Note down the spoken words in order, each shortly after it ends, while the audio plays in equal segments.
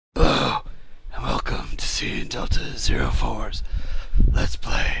seeing Delta 04's Let's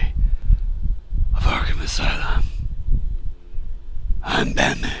Play of Arkham Asylum. I'm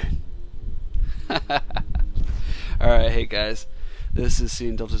Batman. Alright, hey guys. This is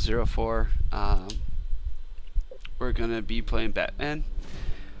seeing Delta 04. We're gonna be playing Batman.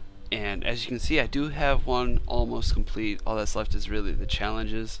 And as you can see, I do have one almost complete. All that's left is really the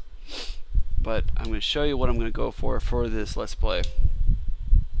challenges. But I'm going to show you what I'm going to go for this Let's Play.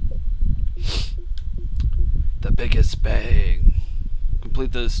 The biggest bang.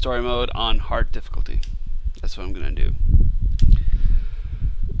 Complete the story mode on hard difficulty. That's what I'm going to do.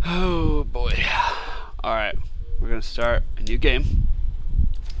 Oh boy. Alright, we're going to start a new game.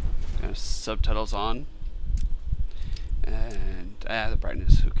 Subtitles on. And the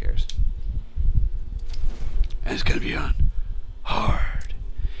brightness, who cares? And it's going to be on hard.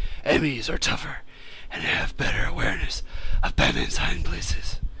 Enemies are tougher and have better awareness of Batman's hiding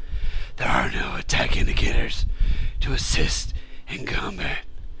places. There are no attack indicators to assist in combat.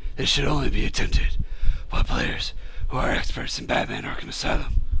 This should only be attempted by players who are experts in Batman Arkham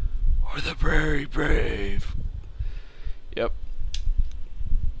Asylum or the very brave. Yep.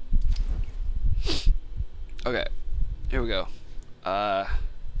 Okay, here we go.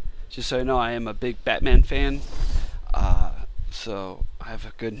 Just so you know, I am a big Batman fan. So I have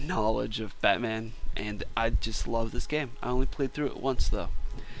a good knowledge of Batman, and I just love this game. I only played through it once though,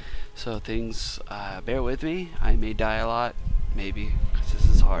 so things bear with me. I may die a lot, maybe, because this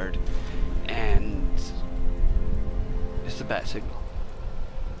is hard, and it's a bat signal.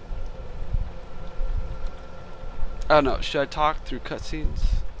 I don't know, should I talk through cutscenes?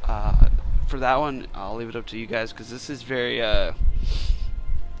 For that one, I'll leave it up to you guys, because this is very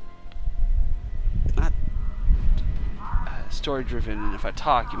not story driven, and if I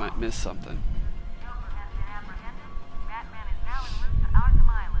talk you might miss something.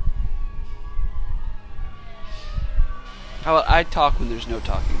 How about I talk when there's no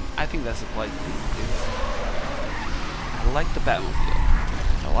talking? I think that's a polite thing to do. I like the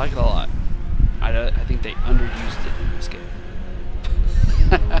Batmobile. I like it a lot. I think they underused it in this game.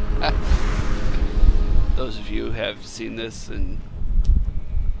 Those of you who have seen this and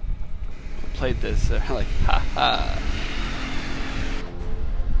played this are like, haha.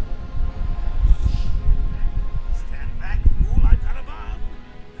 Stand back, fool, I've got a bomb.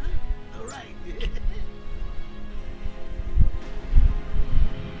 Huh? All right.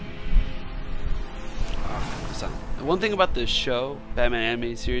 The one thing about this show, Batman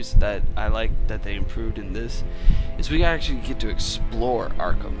animated series, that I like that they improved in this is we actually get to explore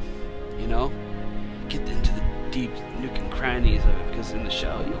Arkham, you know? Get into the deep nook and crannies of it, because in the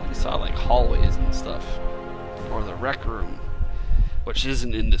show you only saw like hallways and stuff, or the rec room, which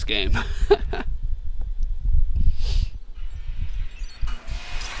isn't in this game.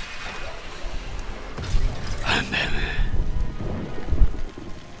 I'm Batman.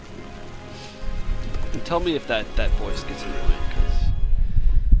 And tell me if that voice gets annoying,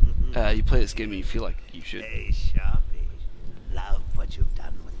 because you play this game and you feel like you should. Hey, Sharpie. Love what you've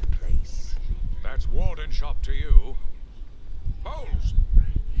done with the place. That's Warden Shop to you. Bowles!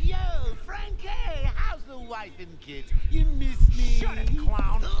 Yo, Frankie, how's the wife and kids? You miss me? Shut it,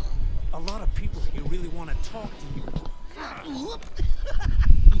 clown! A lot of people here really want to talk to you.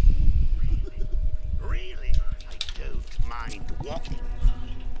 Really? I don't mind walking.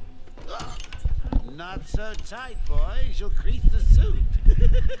 Not so tight, boys. You'll crease the suit.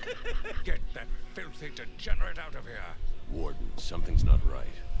 Get that filthy degenerate out of here. Warden, something's not right.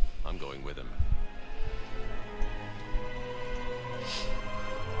 I'm going with him.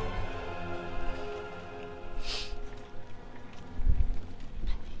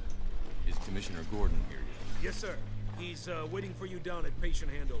 Is Commissioner Gordon here yet? Yes, sir. He's waiting for you down at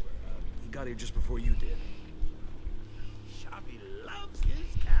patient handover. He got here just before you did. Sharpie loves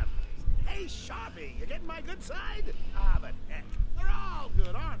his cameras. Hey, Sharpie, you getting my good side? Ah, but heck, they're all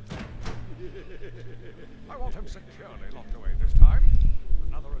good, aren't they? I want him securely locked away this time.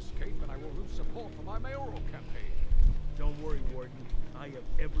 Another escape and I will lose support for my mayoral campaign. Don't worry, Warden. I have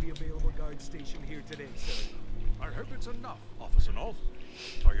every available guard station here today, sir. I hope it's enough, Officer North.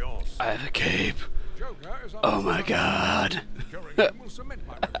 For your sake. I have a cape. Joker is on Oh my god. Securing him will cement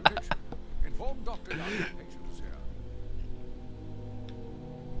my reputation. Inform Dr. Young the patient is here.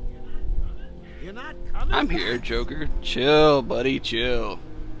 You're not coming? I'm here, Joker. Chill, buddy, chill.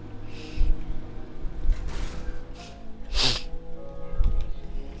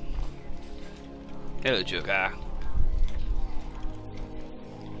 Hello, Joker.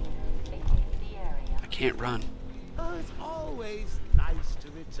 I can't run. Oh, it's always nice to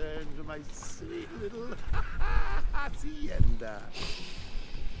return to my sweet little hacienda.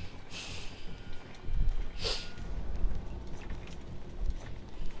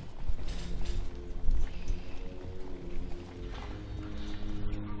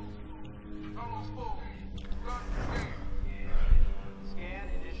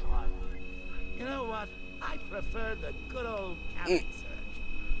 what? I prefer the good old cabin search.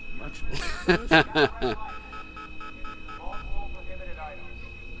 Much more.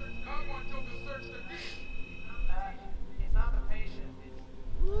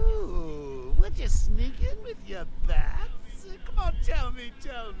 Ooh, would you sneak in with your bats? Come on, tell me.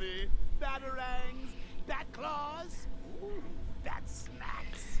 Batarangs, bat claws, ooh, bat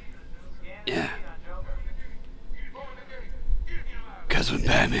snacks. Yeah. Because when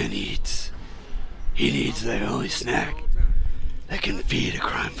Batman eats, he needs the only snack that can feed a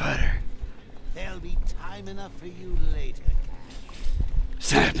crime fighter. There'll be time enough for you later, Cat.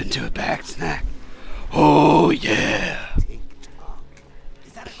 Snap into a back snack. Oh, yeah. Tick-tock.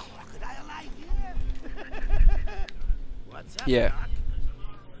 Is that a crocodile I hear? What's up, Yeah. Doc?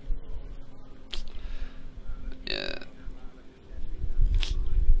 Yeah.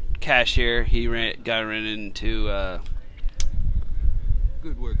 Cashier, he got ran into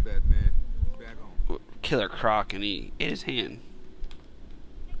Good work, Batman. Back on. Killer Croc, and he ate his hand.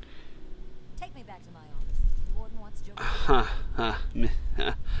 Take me back to my office. The warden wants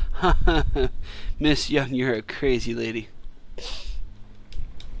Joker. Miss Young, you're a crazy lady.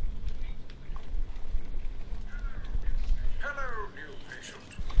 Hello, new patient.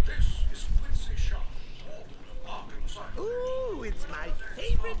 This is Quincy Sharp, warden of Arkham Asylum. Ooh, it's my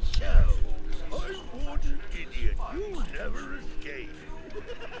favorite show. I'm Warden Idiot. You'll never escape.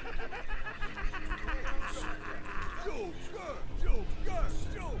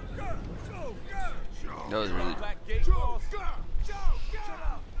 That was really.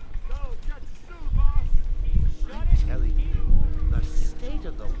 I'm telling you, the state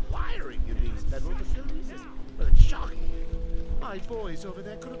of the wiring in these federal facilities is, well, it's shocking. My boys over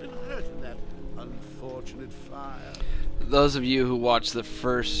there could have been hurt in that unfortunate fire. Those of you who watched the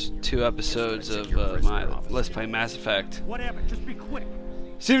first 2 episodes of my Let's Play Mass Effect. Whatever, just be quick.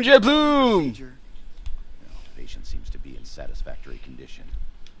 CJ Bloom! Procedure? No, patient seems to be in satisfactory condition.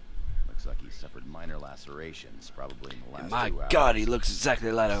 Looks like he suffered minor lacerations, probably in the last My 2 hours. God, he looks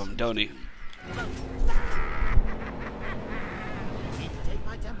exactly like him, don't he? Need to take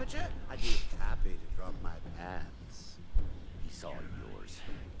my temperature? I'd be happy to drop my pants. He's all yours.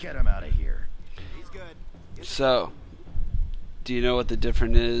 Get him out of here. He's good. So, do you know what the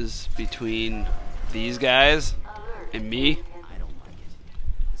difference is between these guys and me? I don't like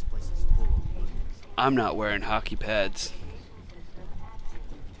it. This place is full of loons. I'm not wearing hockey pads.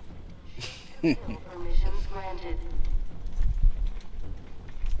 Permissions granted.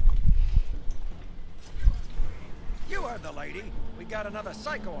 You heard the lady. We got another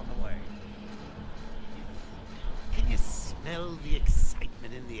psycho on the way. Can you smell the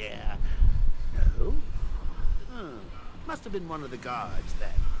excitement in the air? No? Must have been one of the guards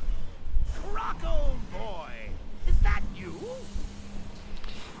then. Croc, old boy! Is that you?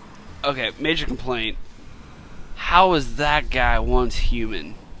 Okay, major complaint. How is that guy once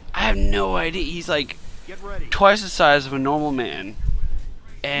human? I have no idea. He's like Get ready. twice the size of a normal man,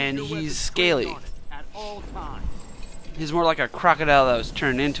 and he's scaly. At all times. He's more like a crocodile that was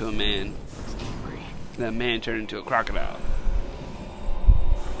turned into a man. That man turned into a crocodile.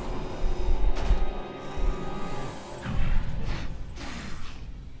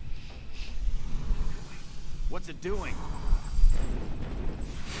 What's it doing?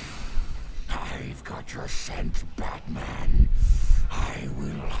 I've got your scent, Batman. I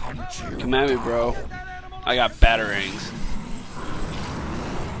will hunt you. Come at me, bro. I got batarangs.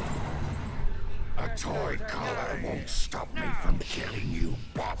 A toy collar won't stop me from killing you,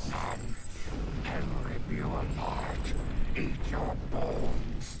 Batman. I'll rip you apart, eat your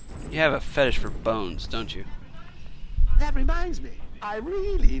bones. You have a fetish for bones, don't you? That reminds me. I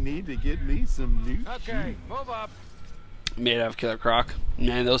really need to get me some new Okay, move up. Made out of Killer Croc.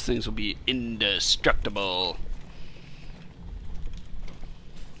 Man, those things will be indestructible.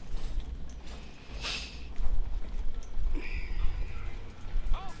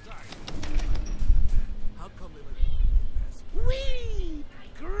 How come they Whee!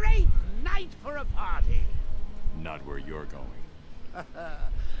 Great night for a party. Not where you're going. The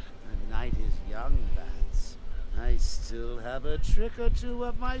night is young, Bats. I still have a trick or two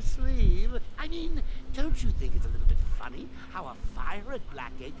up my sleeve. I mean, don't you think it's a little bit funny how a fire at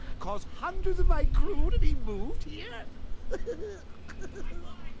Blackgate caused hundreds of my crew to be moved here?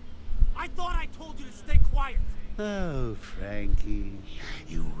 I thought I told you to stay quiet. Oh, Frankie,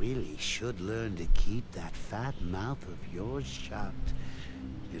 you really should learn to keep that fat mouth of yours shut.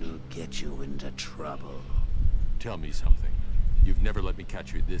 It'll get you into trouble. Tell me something. You've never let me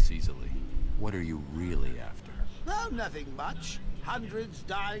catch you this easily. What are you really after? Oh, nothing much. Hundreds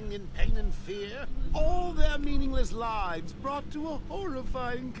dying in pain and fear. All their meaningless lives brought to a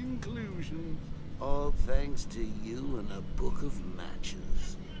horrifying conclusion. All thanks to you and a book of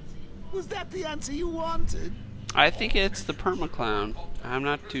matches. Was that the answer you wanted? I think it's the permaclown. I'm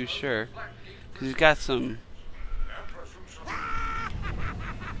not too sure. Because he's got some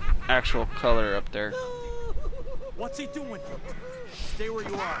actual color up there. What's he doing? Stay where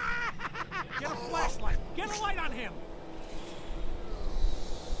you are. Get a flashlight. Get a light on him.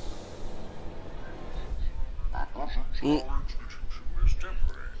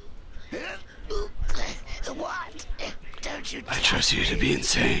 What? Don't you? I trust you to be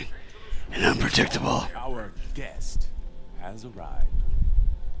insane and unpredictable. Our guest has arrived.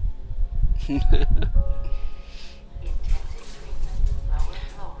 I'm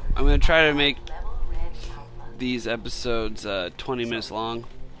gonna try to make these episodes 20 minutes long.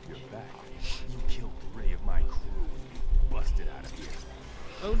 You're back. You killed 3 of my crew. Busted out of here.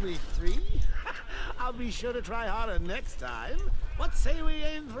 Only 3? I'll be sure to try harder next time. What say we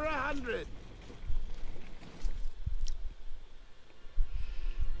aim for 100?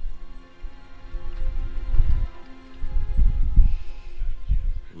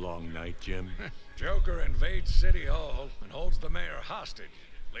 Long night, Jim. Joker invades City Hall and holds the mayor hostage,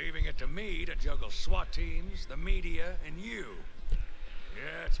 leaving it to me to juggle SWAT teams, the media, and you.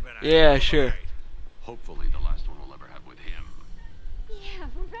 Yeah, it's been a hell of a sure. night. Hopefully the last one we'll ever have with him. Yeah,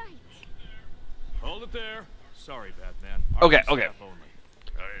 right. Hold it there. Sorry, Batman. Okay, Arkham okay. staff only.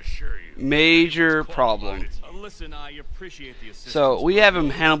 I assure you. Major problem. Listen, I appreciate the assistance. So we have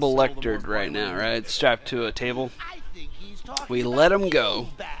him Hannibal Lectered right now, right? Strapped to a table. I think he's talking We about let him you, go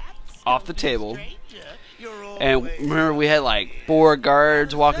Bats. off the Don't be table. stranger. You're And always remember, we had like 4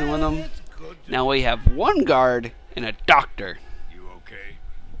 guards walking with him. It's good to Now we have 1 guard and a doctor. You okay?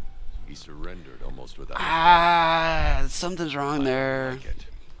 He surrendered almost without Ah, something's wrong there. like it.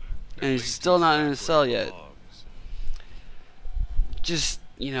 And he's still not in his cell yet. Just,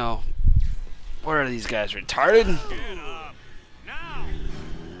 you know, what are these guys, retarded?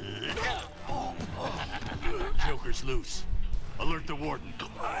 Joker's loose. Alert the warden. The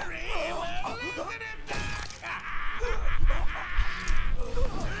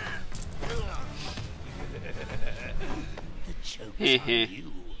joke's Heh on heh.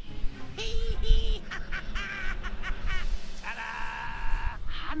 you. Ta-da!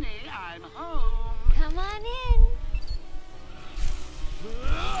 Honey, I'm home. Come on in.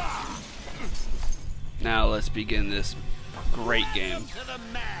 Now let's begin this great game. Welcome to the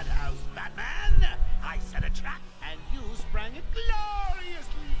madhouse, Batman. I set a trap, and you sprang it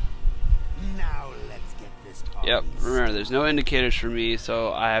gloriously. Now let's get this party Yep, remember, there's no indicators for me,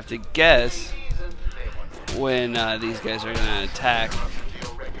 so I have to guess when these guys are gonna attack.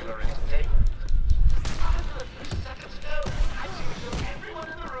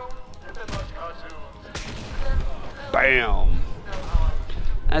 Bam!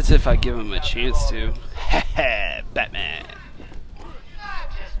 That's if I give him a chance to. Heh Batman.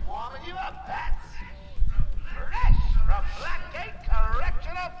 Just warming you up, Bats. Fresh from Blackgate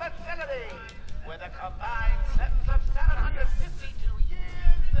Correctional Facility, with a combined sentence of 752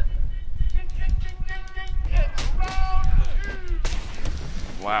 years. Ding, ding, ding, ding, ding. It's round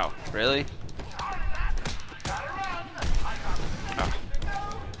 2. Wow, really?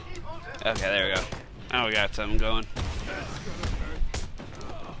 Okay, there we go. Now we got something going.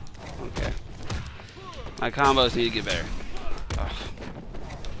 Okay. My combos need to get better. Ugh.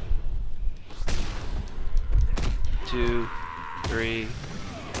 2, 3,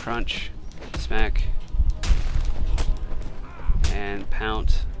 crunch, smack, and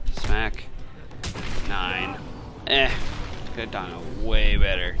pounce, smack, 9. Could have done it way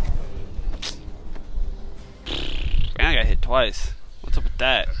better. Man, I got hit twice. What's up with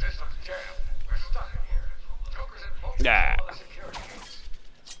that? Yeah.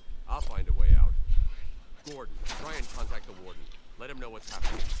 I'll find a way out. Gordon, try and contact the warden. Let him know what's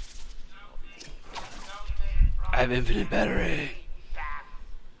happening. I have infinite battery.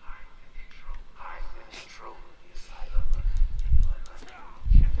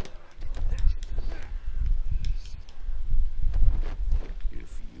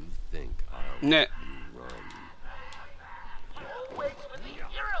 If you think I'll Nah. let you run. Always with the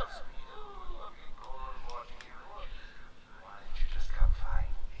heroes.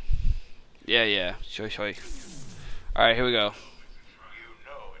 Yeah. Shoy. Alright, here we go.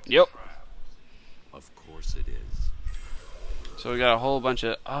 Yep. Of course it is. So we got a whole bunch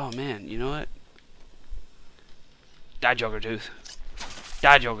of... Oh, man. You know what? Die, Joker Tooth.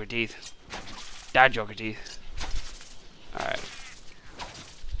 Die, Joker Teeth. Die, Joker Teeth. Alright.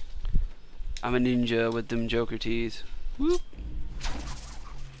 I'm a ninja with them Joker Teeth. Whoop.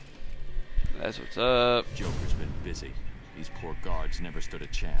 That's what's up. Joker's been busy. These poor guards never stood a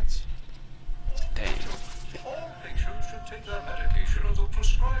chance. pain. All patients should take their medication at the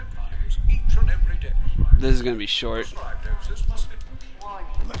prescribed times each and every day. This is gonna be short. Prescribed doses must be... Warning.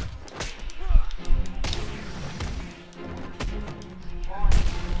 Warning.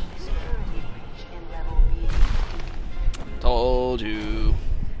 Security breach in level B. Told you.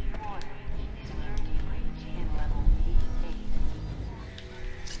 Warning. Security breach in level B8.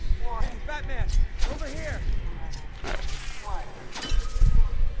 Warning. Hey, Batman! Over here! One.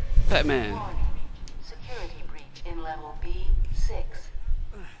 Batman. Warning. Security breach in level B6.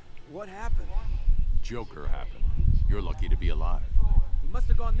 What happened? Joker happened. You're lucky to be alive. He must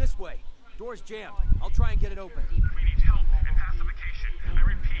have gone this way. Door's jammed. I'll try and get it open. We need help and pacification. I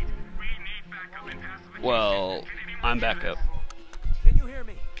repeat, we need backup and pacification. Well, I'm back up. Can you hear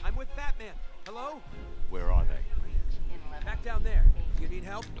me? I'm with Batman. Hello? Where are they? Back down there. Do you need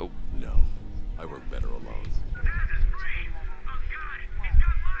help? Oh, No. I work better alone. That is free. Oh God, he's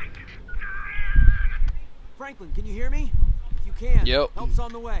got Mike. Franklin, can you hear me? If you can, Yep. help's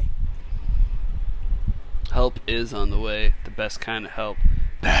on the way. help is on the way. The best kind of help.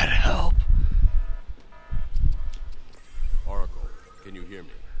 Bad help. Oracle, can you hear me?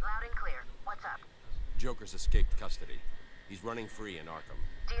 Loud and clear. What's up? Joker's escaped custody. He's running free in Arkham.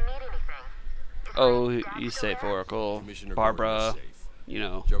 Do you need anything? Is Oh, my dad he's still safe, there? Oracle. Commissioner Gordon Barbara, is safe. you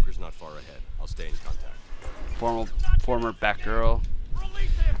know, Joker's not far ahead. I'll stay in contact. former Batgirl.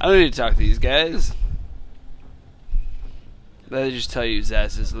 I don't need to talk to these guys. They just tell you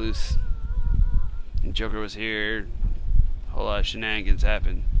Zaz is loose. And Joker was here. A whole lot of shenanigans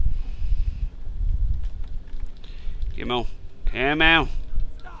happened. Come on. Come on.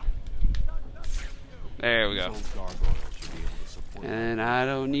 There we go. And I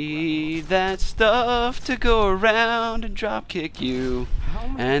don't need that stuff to go around and drop kick you.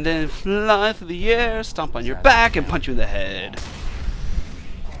 And then fly through the air, stomp on your back, and punch you in the head.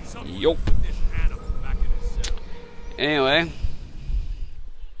 Yup. Anyway.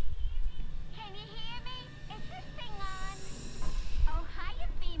 Can you hear me? Is this thing on? Oh, hiya,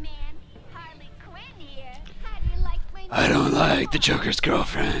 B-Man. Harley Quinn here. How do you like my I don't like the Joker's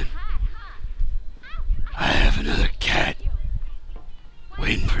girlfriend. hot, huh? I have another cat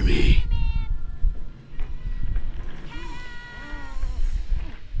waiting for me.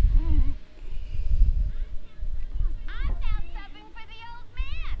 I'm now subbing for the old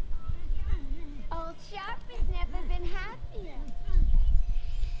man. Old Sharp has never been happier.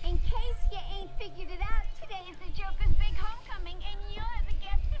 In case you ain't figured it out, today is the Joker's big homecoming, and you're the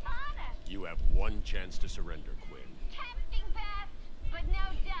guest of honor. You have one chance to surrender, Quinn. Tempting path, but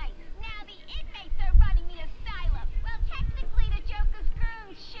no dice. Now the inmates are running the asylum. Well, technically the Joker's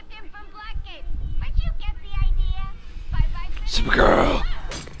goons shipped him from Blackgate, but you get the idea. Bye-bye. Supergirl,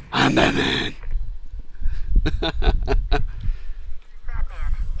 I'm Batman. Batman,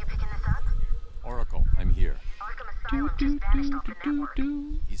 you picking this up? Oracle, I'm here. Arkham Asylum just vanished off the network.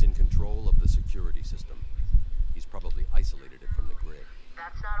 He's in control of the security system. He's probably isolated it from the grid.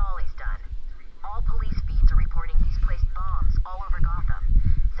 That's not all he's done. All police feeds are reporting he's placed bombs all over Gotham.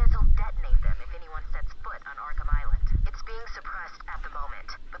 Says he'll detonate them if anyone sets foot on Arkham Island. It's being suppressed at the moment,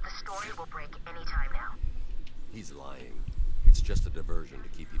 but the story will break any time now. He's lying. It's just a diversion to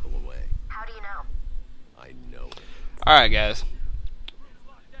keep people away. How do you know? I know it. Alright, guys.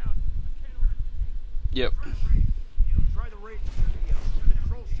 Yep. Try the radio.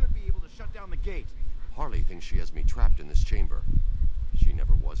 Control should be able to shut down the gate. Harley thinks she has me trapped in this chamber. She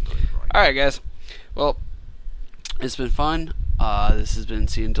never was very bright. Alright, guys. Well, it's been fun. This has been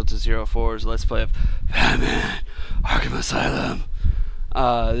Season Delta 04's Let's Play of Batman Arkham Asylum.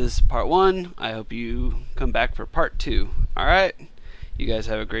 This is part 1. I hope you come back for part 2. Alright? You guys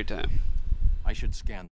have a great time. I should scan